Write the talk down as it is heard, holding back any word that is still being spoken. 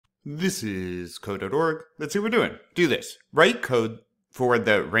This is code.org. Let's see what we're doing. Do this. Write code for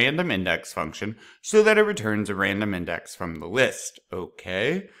the random index function so that it returns a random index from the list.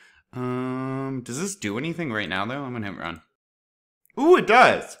 Okay. Does this do anything right now though? I'm gonna hit run. Ooh, it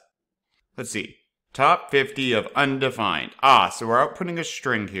does. Let's see. Top 50 of undefined. So we're outputting a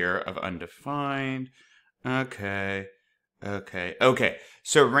string here of undefined. Okay.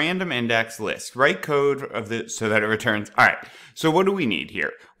 So random index list. Write code of the so that it returns. All right. So what do we need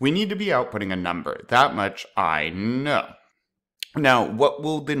here? We need to be outputting a number. That much I know. Now, what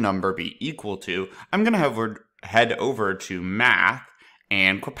will the number be equal to? I'm going to head over to math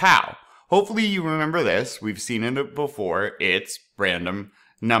and kapow. Hopefully you remember this. We've seen it before. It's random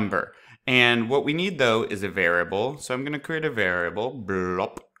number. And what we need though is a variable. So I'm going to create a variable.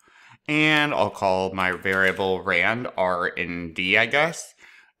 Blop. And I'll call my variable rand, R-N-D, I guess.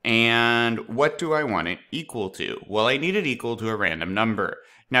 And what do I want it equal to? Well, I need it equal to a random number.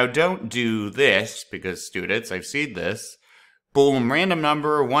 Now, don't do this, because students, I've seen this. Boom, random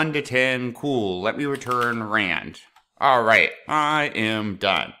number, 1 to 10, cool, let me return rand. All right, I am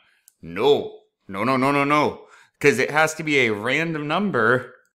done. No, because it has to be a random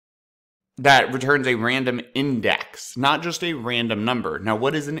number that returns a random index, not just a random number. Now,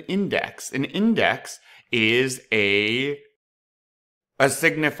 what is an index? An index is a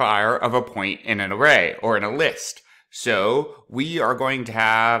signifier of a point in an array or in a list. So we are going to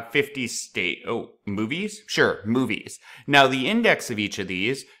have 50 movies? Sure, movies. Now, the index of each of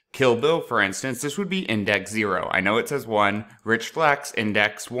these, Kill Bill, for instance, this would be index 0. I know it says 1. Rich Flex,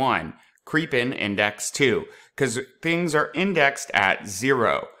 index 1. Creepin', index 2. Because things are indexed at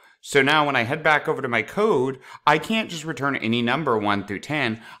 0. So now when I head back over to my code, I can't just return any number 1 through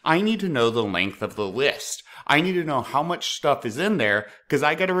 10. I need to know the length of the list. I need to know how much stuff is in there because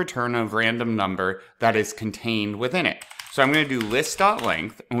I got to return a random number that is contained within it. So I'm going to do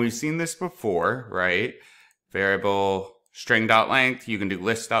list.length, and we've seen this before, right? Variable string.length, you can do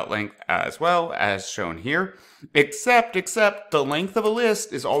list.length as well as shown here. Except the length of a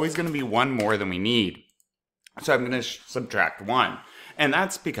list is always going to be 1 more than we need. So I'm going to subtract 1. And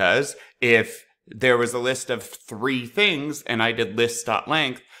that's because if there was a list of 3 things and I did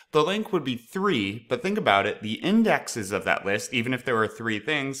list.length, the length would be 3, but think about it, the indexes of that list, even if there were 3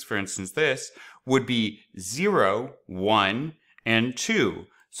 things, for instance this, would be 0, 1, and 2.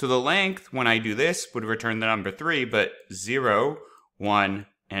 So the length, when I do this, would return the number 3, but 0, 1,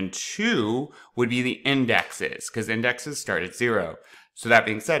 and 2 would be the indexes, because indexes start at 0. So that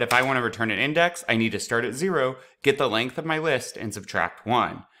being said, if I want to return an index, I need to start at 0, get the length of my list, and subtract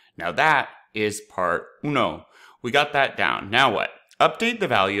 1. Now that is part uno. We got that down. Now what? Update the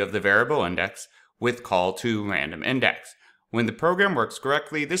value of the variable index with call to random index. When the program works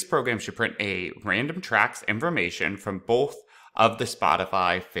correctly, this program should print a random tracks information from both of the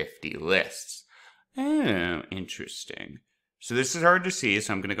Spotify 50 lists. Oh, interesting. So this is hard to see,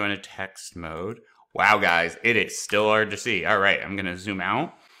 so I'm going to go into text mode. Wow, guys, it is still hard to see. All right, I'm going to zoom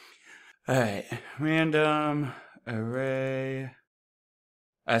out. All right, random array.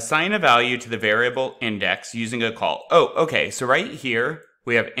 Assign a value to the variable index using a call. Oh, okay, so right here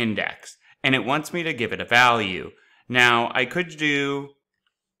we have index, and it wants me to give it a value. Now, I could do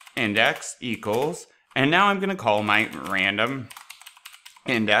index equals, and now I'm going to call my random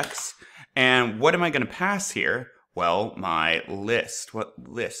index. And what am I going to pass here? Well, my list. What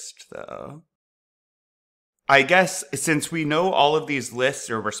list, though? I guess since we know all of these lists,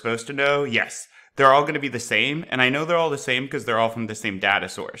 or we're supposed to know, yes, they're all going to be the same. And I know they're all the same because they're all from the same data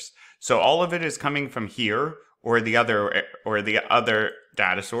source. So all of it is coming from here or the other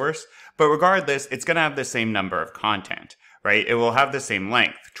data source. But regardless, it's going to have the same number of content, right? It will have the same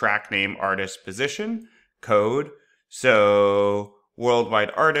length, track name, artist, position, code. So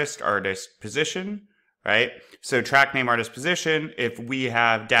worldwide artist, position, right? So track name, artist, position, if we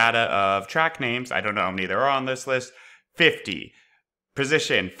have data of track names, I don't know how many there are on this list, 50,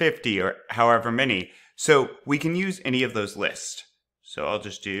 position, 50, or however many. So we can use any of those lists. So I'll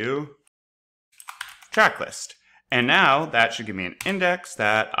just do track list. And now that should give me an index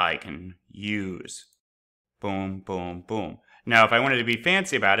that I can use. Boom, boom, boom. Now, if I wanted to be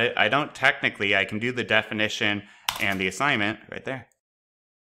fancy about it, I can do the definition and the assignment right there.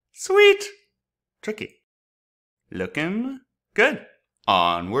 Sweet. Tricky. Looking good.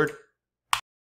 Onward.